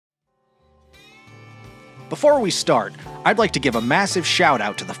Before we start, I'd like to give a massive shout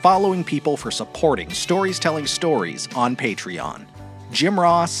out to the following people for supporting Stories Telling Stories on Patreon: Jim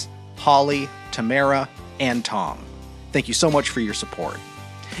Ross, Holly, Tamara, and Tom. Thank you so much for your support.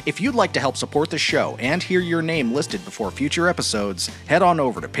 If you'd like to help support the show and hear your name listed before future episodes, head on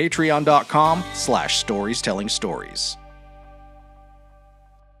over to patreon.com/storiestellingstories.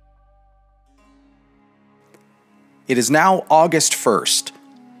 It is now August 1st.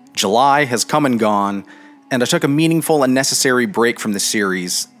 July has come and gone, and I took a meaningful and necessary break from the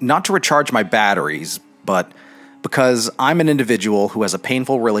series, not to recharge my batteries, but because I'm an individual who has a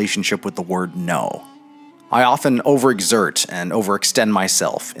painful relationship with the word no. I often overexert and overextend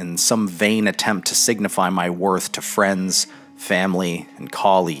myself in some vain attempt to signify my worth to friends, family, and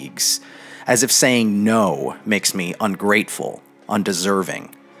colleagues, as if saying no makes me ungrateful,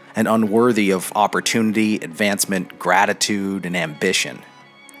 undeserving, and unworthy of opportunity, advancement, gratitude, and ambition.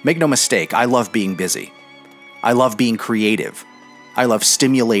 Make no mistake, I love being busy. I love being creative. I love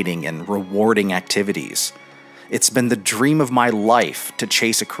stimulating and rewarding activities. It's been the dream of my life to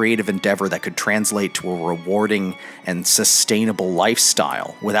chase a creative endeavor that could translate to a rewarding and sustainable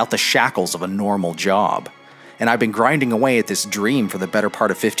lifestyle without the shackles of a normal job. And I've been grinding away at this dream for the better part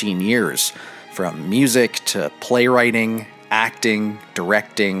of 15 years, from music to playwriting, acting,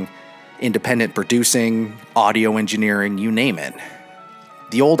 directing, independent producing, audio engineering, you name it.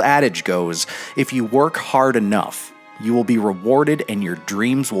 The old adage goes, if you work hard enough, you will be rewarded and your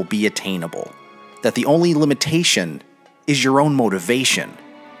dreams will be attainable. That the only limitation is your own motivation.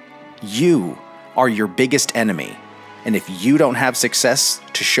 You are your biggest enemy, and if you don't have success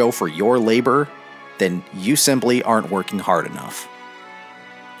to show for your labor, then you simply aren't working hard enough.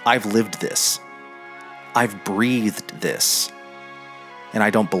 I've lived this. I've breathed this, and I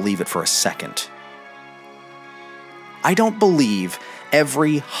don't believe it for a second. I don't believe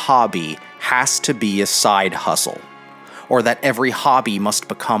every hobby has to be a side hustle, or that every hobby must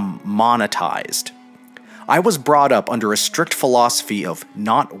become monetized. I was brought up under a strict philosophy of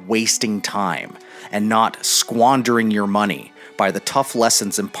not wasting time and not squandering your money by the tough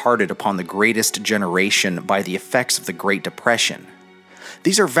lessons imparted upon the greatest generation by the effects of the Great Depression.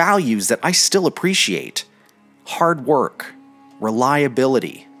 These are values that I still appreciate. Hard work,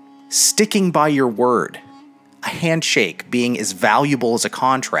 reliability, sticking by your word, a handshake being as valuable as a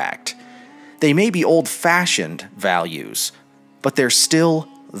contract. They may be old-fashioned values, but they're still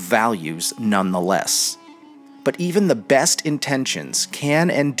values nonetheless. But even the best intentions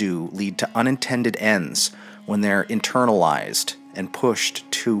can and do lead to unintended ends when they're internalized and pushed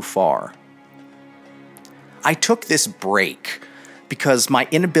too far. I took this break because my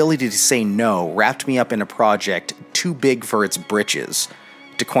inability to say no wrapped me up in a project too big for its britches,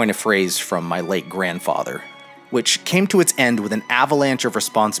 to coin a phrase from my late grandfather, which came to its end with an avalanche of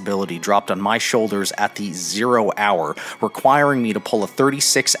responsibility dropped on my shoulders at the 0 hour, requiring me to pull a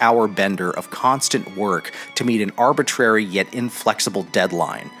 36-hour bender of constant work to meet an arbitrary yet inflexible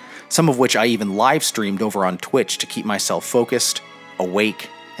deadline, some of which I even live-streamed over on Twitch to keep myself focused, awake,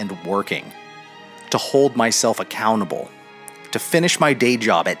 and working. To hold myself accountable. To finish my day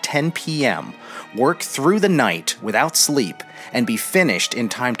job at 10 p.m., work through the night without sleep, and be finished in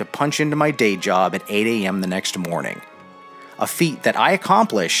time to punch into my day job at 8 a.m. the next morning. A feat that I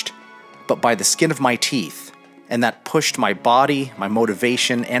accomplished, but by the skin of my teeth, and that pushed my body, my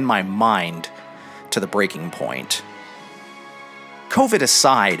motivation, and my mind to the breaking point. COVID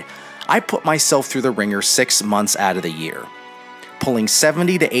aside, I put myself through the ringer 6 months out of the year, pulling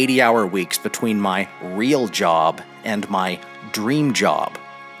 70 to 80-hour weeks between my real job and my dream job,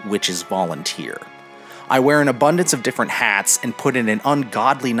 which is volunteer. I wear an abundance of different hats and put in an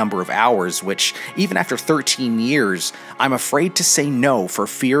ungodly number of hours, which, even after 13 years, I'm afraid to say no for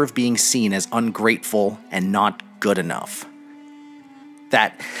fear of being seen as ungrateful and not good enough.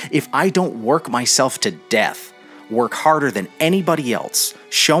 That if I don't work myself to death, work harder than anybody else,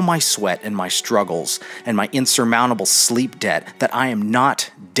 show my sweat and my struggles and my insurmountable sleep debt, that I am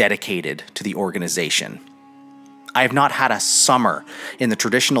not dedicated to the organization. I have not had a summer in the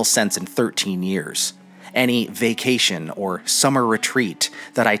traditional sense in 13 years. Any vacation or summer retreat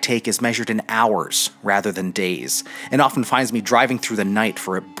that I take is measured in hours rather than days, and often finds me driving through the night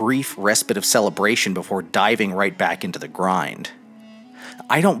for a brief respite of celebration before diving right back into the grind.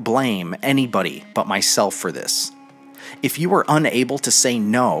 I don't blame anybody but myself for this. If you are unable to say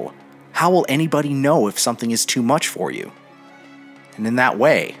no, how will anybody know if something is too much for you? And in that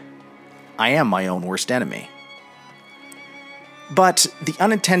way, I am my own worst enemy. But the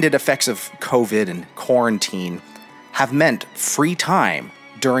unintended effects of COVID and quarantine have meant free time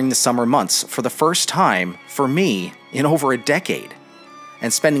during the summer months for the first time for me in over a decade.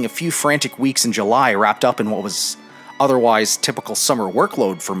 and spending a few frantic weeks in July wrapped up in what was otherwise typical summer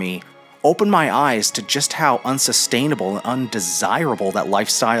workload for me opened my eyes to just how unsustainable and undesirable that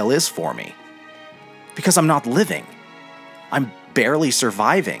lifestyle is for me. Because I'm not living. I'm barely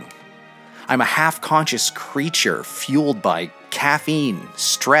surviving. I'm a half-conscious creature fueled by caffeine,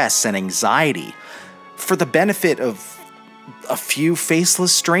 stress, and anxiety for the benefit of a few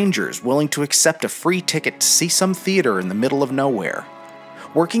faceless strangers willing to accept a free ticket to see some theater in the middle of nowhere.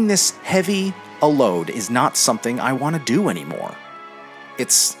 Working this heavy a load is not something I want to do anymore.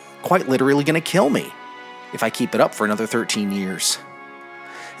 It's quite literally going to kill me if I keep it up for another 13 years.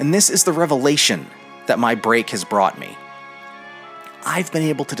 And this is the revelation that my break has brought me. I've been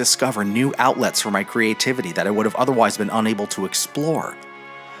able to discover new outlets for my creativity that I would have otherwise been unable to explore.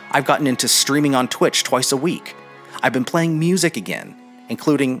 I've gotten into streaming on Twitch twice a week. I've been playing music again,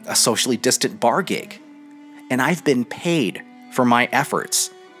 including a socially distant bar gig. And I've been paid for my efforts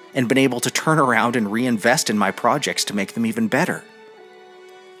and been able to turn around and reinvest in my projects to make them even better.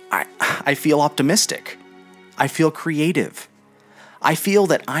 I feel optimistic. I feel creative. I feel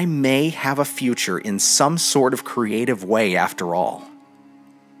that I may have a future in some sort of creative way after all.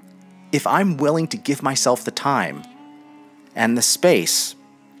 If I'm willing to give myself the time and the space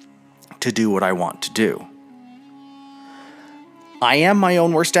to do what I want to do. I am my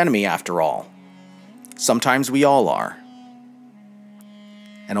own worst enemy after all. Sometimes we all are.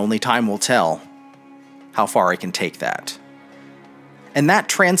 And only time will tell how far I can take that. And that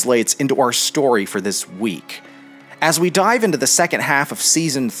translates into our story for this week. As we dive into the second half of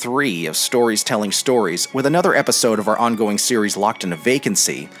Season 3 of Stories Telling Stories with another episode of our ongoing series Locked in a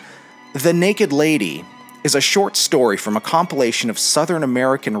Vacancy, The Naked Lady is a short story from a compilation of Southern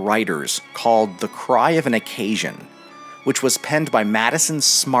American writers called The Cry of an Occasion, which was penned by Madison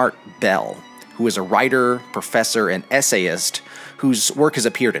Smartt Bell, who is a writer, professor, and essayist whose work has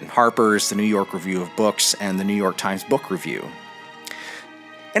appeared in Harper's, the New York Review of Books, and the New York Times Book Review.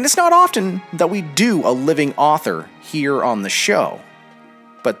 And it's not often that we do a living author here on the show,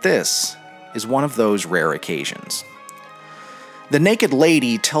 but this is one of those rare occasions. The Naked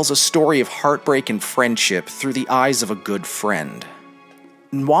Lady tells a story of heartbreak and friendship through the eyes of a good friend.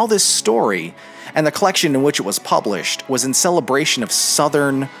 And while this story, and the collection in which it was published, was in celebration of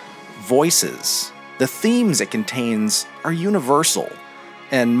Southern voices, the themes it contains are universal,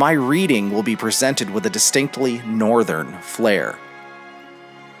 and my reading will be presented with a distinctly Northern flair.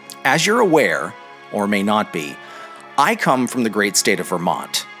 As you're aware, or may not be, I come from the great state of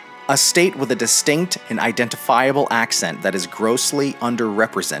Vermont, a state with a distinct and identifiable accent that is grossly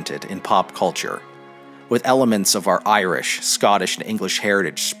underrepresented in pop culture, with elements of our Irish, Scottish, and English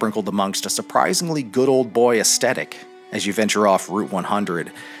heritage sprinkled amongst a surprisingly good old boy aesthetic as you venture off Route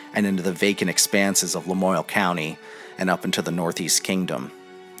 100 and into the vacant expanses of Lamoille County and up into the Northeast Kingdom.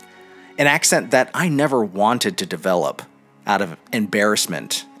 An accent that I never wanted to develop, out of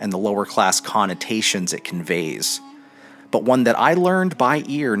embarrassment and the lower-class connotations it conveys, but one that I learned by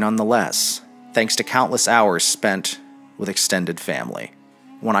ear nonetheless, thanks to countless hours spent with extended family,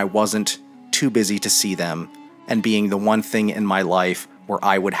 when I wasn't too busy to see them, and being the one thing in my life where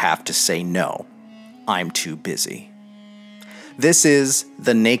I would have to say no, I'm too busy. This is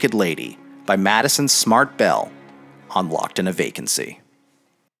The Naked Lady by Madison Smartt Bell on Locked in a Vacancy.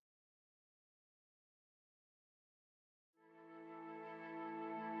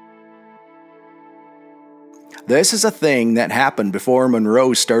 This is a thing that happened before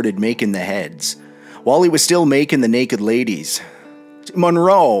Monroe started making the heads, while he was still making the naked ladies.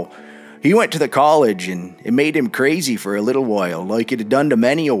 Monroe, he went to the college and it made him crazy for a little while, like it had done to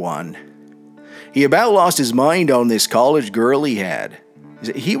many a one. He about lost his mind on this college girl he had.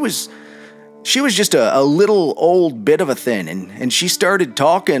 She was just a little old bit of a thing, and she started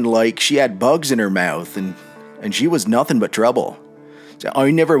talking like she had bugs in her mouth, and she was nothing but trouble.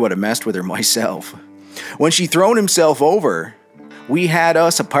 I never would have messed with her myself. When she thrown himself over, we had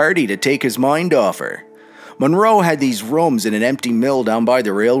us a party to take his mind off her. Monroe had these rooms in an empty mill down by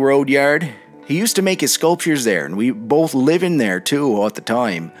the railroad yard. He used to make his sculptures there, and we both lived in there too at the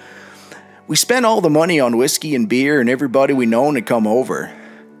time. We spent all the money on whiskey and beer, and everybody we known had come over.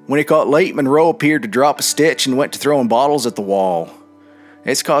 When it got late, Monroe appeared to drop a stitch and went to throwing bottles at the wall.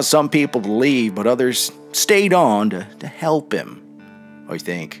 It's caused some people to leave, but others stayed on to help him, I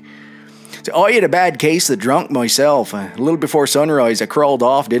think. So I had a bad case of the drunk myself. A little before sunrise, I crawled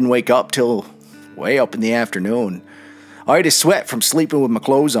off, didn't wake up till way up in the afternoon. I had a sweat from sleeping with my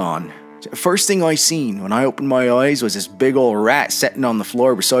clothes on. The first thing I seen when I opened my eyes was this big old rat sitting on the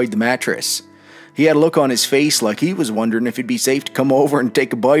floor beside the mattress. He had a look on his face like he was wondering if it'd be safe to come over and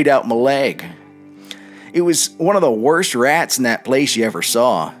take a bite out my leg. It was one of the worst rats in that place you ever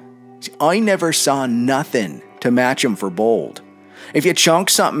saw. See, I never saw nothing to match 'em for bold. If you chunk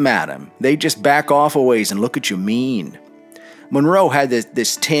something at 'em, they'd just back off a ways and look at you mean. Monroe had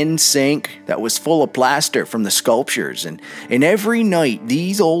this tin sink that was full of plaster from the sculptures, and every night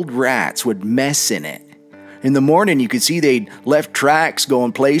these old rats would mess in it. In the morning you could see they'd left tracks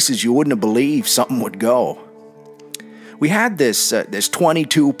going places you wouldn't have believed something would go. We had this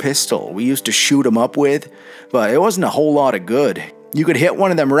 22 pistol we used to shoot 'em up with, but it wasn't a whole lot of good. You could hit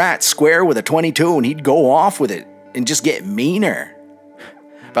one of them rats square with a 22 and he'd go off with it and just get meaner.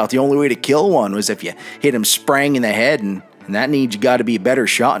 About the only way to kill one was if you hit him sprang in the head, and that means you gotta be a better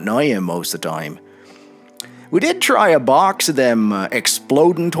shot than I am most of the time. We did try a box of them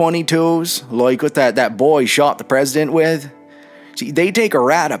exploding 22s, like what that boy shot the president with. See, they take a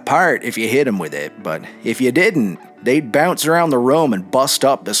rat apart if you hit him with it, but if you didn't, they'd bounce around the room and bust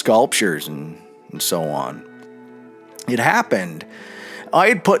up the sculptures and so on. It happened. I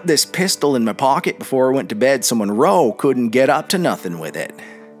had put this pistol in my pocket before I went to bed so Monroe couldn't get up to nothing with it.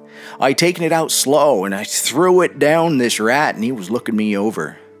 I'd taken it out slow and I threw it down this rat and he was looking me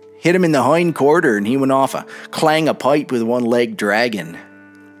over. Hit him in the hind quarter and he went off a clang a pipe with one leg dragging.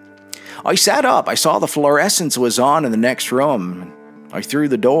 I sat up. I saw the fluorescence was on in the next room. I threw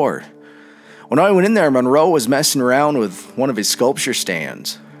the door. When I went in there, Monroe was messing around with one of his sculpture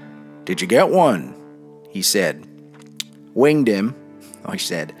stands. "Did you get one?" he said. "Winged him," I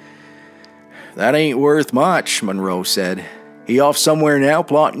said. "That ain't worth much," Monroe said. "He off somewhere now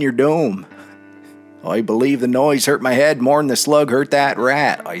plotting your dome." "I believe the noise hurt my head more'n the slug hurt that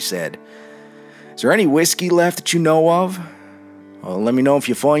rat," I said. "Is there any whiskey left that you know of?" "Well, let me know if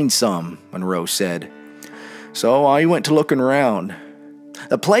you find some," Monroe said. So I went to looking around.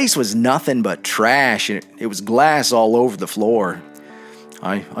 The place was nothing but trash, and it was glass all over the floor.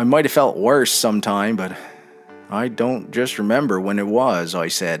 I might have felt worse sometime, but I don't just remember when it was, I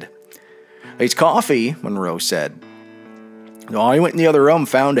said. "It's coffee," Monroe said. I went in the other room,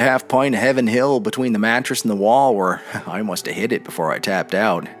 found a half pint of Heaven Hill between the mattress and the wall, where I must have hit it before I tapped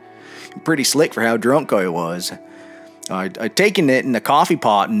out. Pretty slick for how drunk I was. I'd taken it in a coffee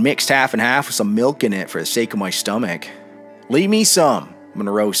pot and mixed half and half with some milk in it for the sake of my stomach. "Leave me some,"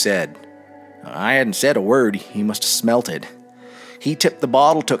 Monroe said. I hadn't said a word. He must have smelt it. He tipped the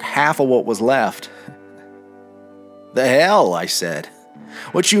bottle, took half of what was left. "The hell," I said.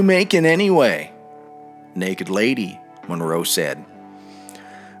 "What you making anyway?" "Naked lady," Monroe said.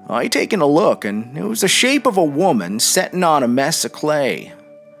 I taken a look, and it was the shape of a woman setting on a mess of clay.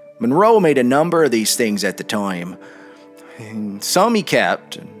 Monroe made a number of these things at the time. Some he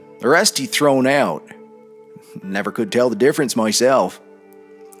kept, and the rest he thrown out. Never could tell the difference myself.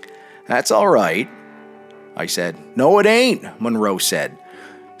 "That's all right," I said. "No, it ain't," Monroe said.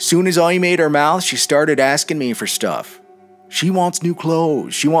 Soon as I made her mouth, she started asking me for stuff. She wants new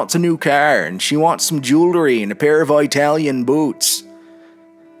clothes, she wants a new car, and she wants some jewelry and a pair of Italian boots.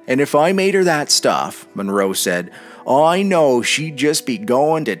 And if I made her that stuff, Monroe said, I know she'd just be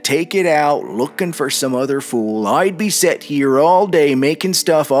going to take it out looking for some other fool. I'd be set here all day making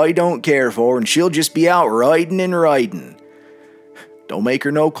stuff I don't care for, and she'll just be out riding and riding. "Don't make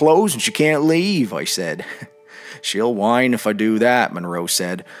her no clothes and she can't leave," I said. "She'll whine if I do that," Monroe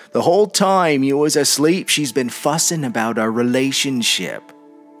said. "The whole time you was asleep, she's been fussing about our relationship."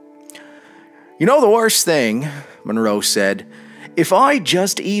 "You know the worst thing," Monroe said, "if I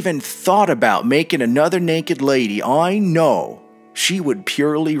just even thought about making another naked lady, I know she would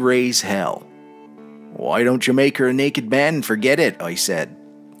purely raise hell." "Why don't you make her a naked man and forget it?" I said.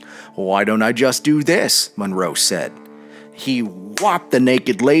 "Why don't I just do this?" Monroe said. He whopped the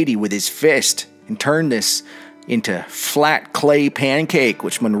naked lady with his fist and turned this into flat clay pancake,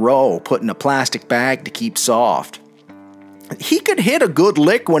 which Monroe put in a plastic bag to keep soft. He could hit a good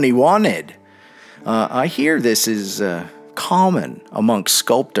lick when he wanted. I hear this is common amongst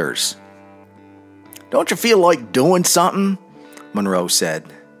sculptors. "Don't you feel like doing something?" Monroe said.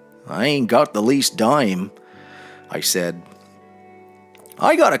 "I ain't got the least dime," I said.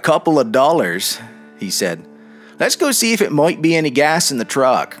 "I got a couple of dollars," he said. "Let's go see if it might be any gas in the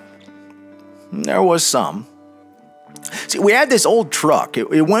truck." There was some. See, we had this old truck.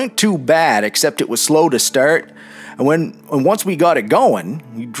 It weren't too bad, except it was slow to start. And once we got it going,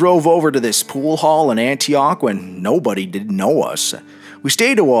 we drove over to this pool hall in Antioch when nobody did know us. We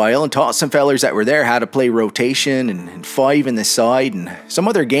stayed a while and taught some fellers that were there how to play rotation and five in the side and some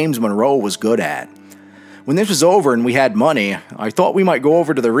other games Monroe was good at. When this was over and we had money, I thought we might go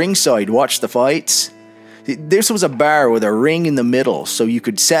over to the ringside, watch the fights. This was a bar with a ring in the middle, so you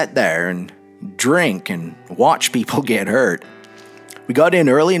could sit there and drink and watch people get hurt. We got in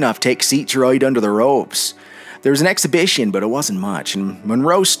early enough to take seats right under the ropes. There was an exhibition, but it wasn't much, and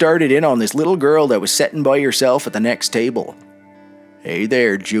Monroe started in on this little girl that was sitting by herself at the next table. "Hey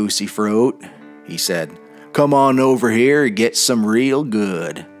there, juicy fruit," he said. "Come on over here and get some real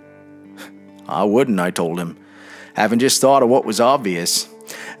good." "I wouldn't," I told him, having just thought of what was obvious.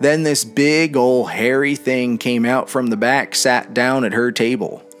 Then this big old hairy thing came out from the back, sat down at her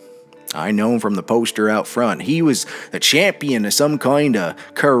table. I know him from the poster out front. He was the champion of some kind of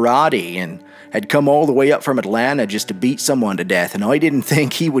karate and had come all the way up from Atlanta just to beat someone to death, and I didn't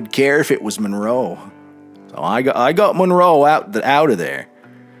think he would care if it was Monroe. So I got Monroe out of there.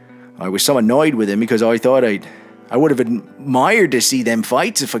 I was so annoyed with him because I thought I would have admired to see them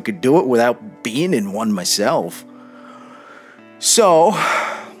fights if I could do it without being in one myself. So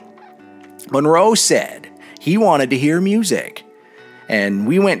Monroe said he wanted to hear music, and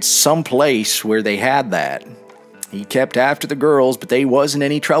we went someplace where they had that. He kept after the girls, but they wasn't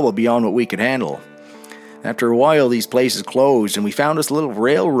any trouble beyond what we could handle. After a while, these places closed, and we found us a little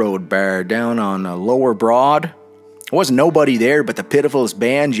railroad bar down on Lower Broad. There wasn't nobody there but the pitifulest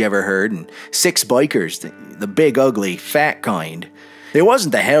band you ever heard, and 6 bikers, the big, ugly, fat kind. They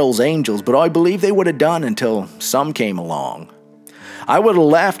wasn't the Hells Angels, but I believe they would have done until some came along. I would have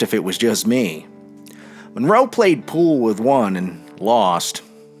left if it was just me. Monroe played pool with one and lost.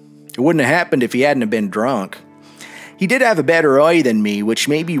 It wouldn't have happened if he hadn't have been drunk. He did have a better eye than me, which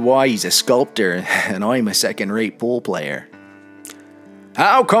may be why he's a sculptor and I'm a second-rate pool player.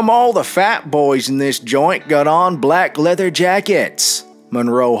 "How come all the fat boys in this joint got on black leather jackets?"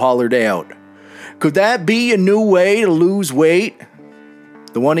 Monroe hollered out. "Could that be a new way to lose weight?"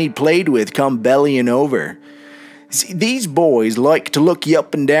 The one he'd played with come bellying over. See, these boys like to look you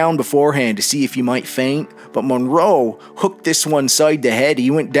up and down beforehand to see if you might faint, but Monroe hooked this one side the head.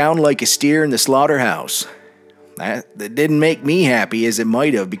 He went down like a steer in the slaughterhouse. That didn't make me happy as it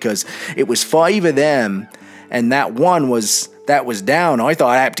might have, because it was 5 of them, and that one that was down. I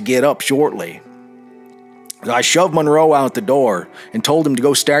thought I'd have to get up shortly. I shoved Monroe out the door and told him to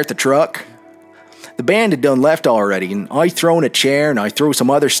go start the truck. The band had done left already, and I thrown a chair and I threw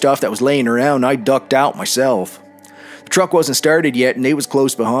some other stuff that was laying around, and I ducked out myself. The truck wasn't started yet, and they was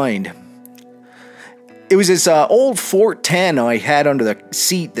close behind. It was this old Fort 10 I had under the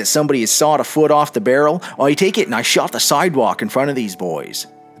seat that somebody had sawed a foot off the barrel. I take it and I shot the sidewalk in front of these boys.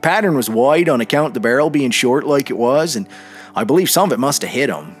 The pattern was wide on account of the barrel being short like it was, and I believe some of it must have hit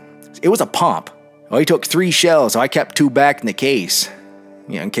them. It was a pump. I took 3 shells. I kept 2 back in the case,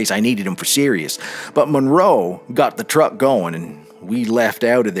 in case I needed them for serious. But Monroe got the truck going, and we left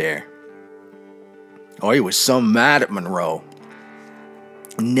out of there. I was so mad at Monroe.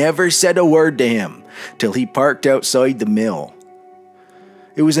 Never said a word to him till he parked outside the mill.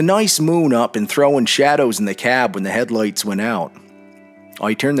 It was a nice moon up and throwing shadows in the cab when the headlights went out.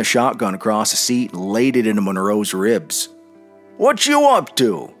 I turned the shotgun across the seat and laid it into Monroe's ribs. "What you up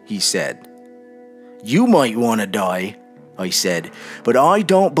to?" he said. "You might want to die," I said, "but I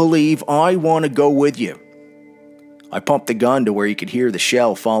don't believe I want to go with you." I pumped the gun to where you could hear the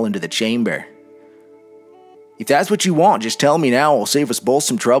shell fall into the chamber. "If that's what you want, just tell me now. I'll save us both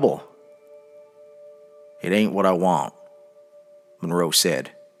some trouble." "It ain't what I want," Monroe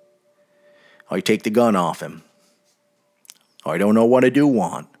said. I take the gun off him. "I don't know what I do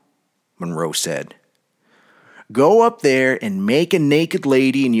want," Monroe said. "Go up there and make a naked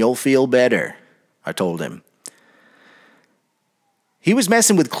lady and you'll feel better," I told him. He was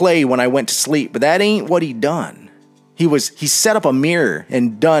messing with clay when I went to sleep, but that ain't what he done. He set up a mirror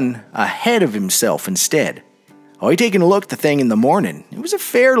and done a head of himself instead. I taken a look at the thing in the morning. It was a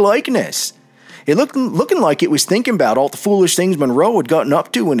fair likeness. It looking like it was thinking about all the foolish things Monroe had gotten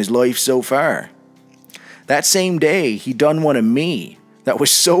up to in his life so far. That same day, he done one of me that was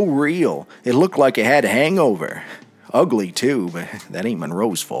so real, it looked like it had a hangover. Ugly too, but that ain't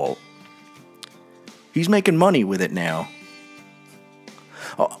Monroe's fault. He's making money with it now.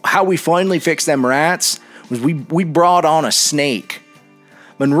 How we finally fixed them rats was we brought on a snake.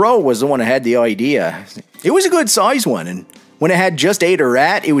 Monroe was the one who had the idea. It was a good size one, and when it had just ate a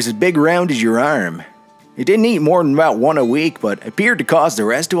rat, it was as big round as your arm. It didn't eat more than about 1 a week, but appeared to cause the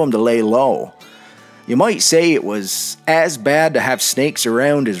rest of them to lay low. You might say it was as bad to have snakes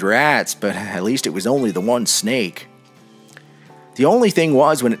around as rats, but at least it was only the one snake. The only thing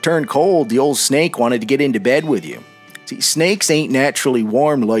was, when it turned cold, the old snake wanted to get into bed with you. See, snakes ain't naturally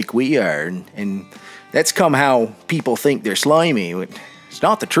warm like we are, and that's come how people think they're slimy. It's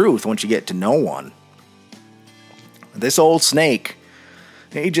not the truth once you get to know one. This old snake,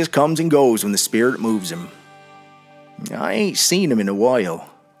 he just comes and goes when the spirit moves him. I ain't seen him in a while,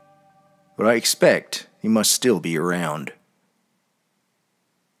 but I expect he must still be around.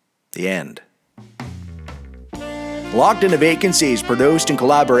 The end. Locked Into Vacancy is produced in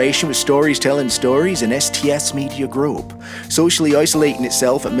collaboration with Stories Telling Stories and STS Media Group, socially isolating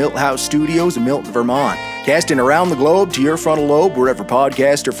itself at Milton House Studios in Milton, Vermont, casting around the globe to your frontal lobe wherever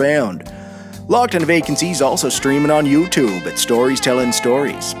podcasts are found. Locked Into Vacancy is also streaming on YouTube at Stories Telling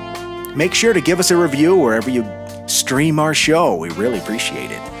Stories. Make sure to give us a review wherever you stream our show. We really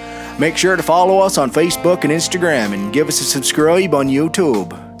appreciate it. Make sure to follow us on Facebook and Instagram and give us a subscribe on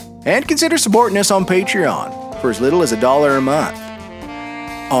YouTube. And consider supporting us on Patreon for as little as $1 a month.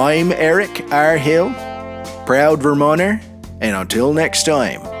 I'm Eric R. Hill, proud Vermonter, and until next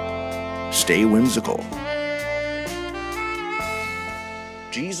time, stay whimsical.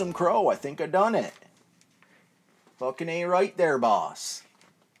 Jeez, I'm crow, I think I done it. Fucking A right there, boss.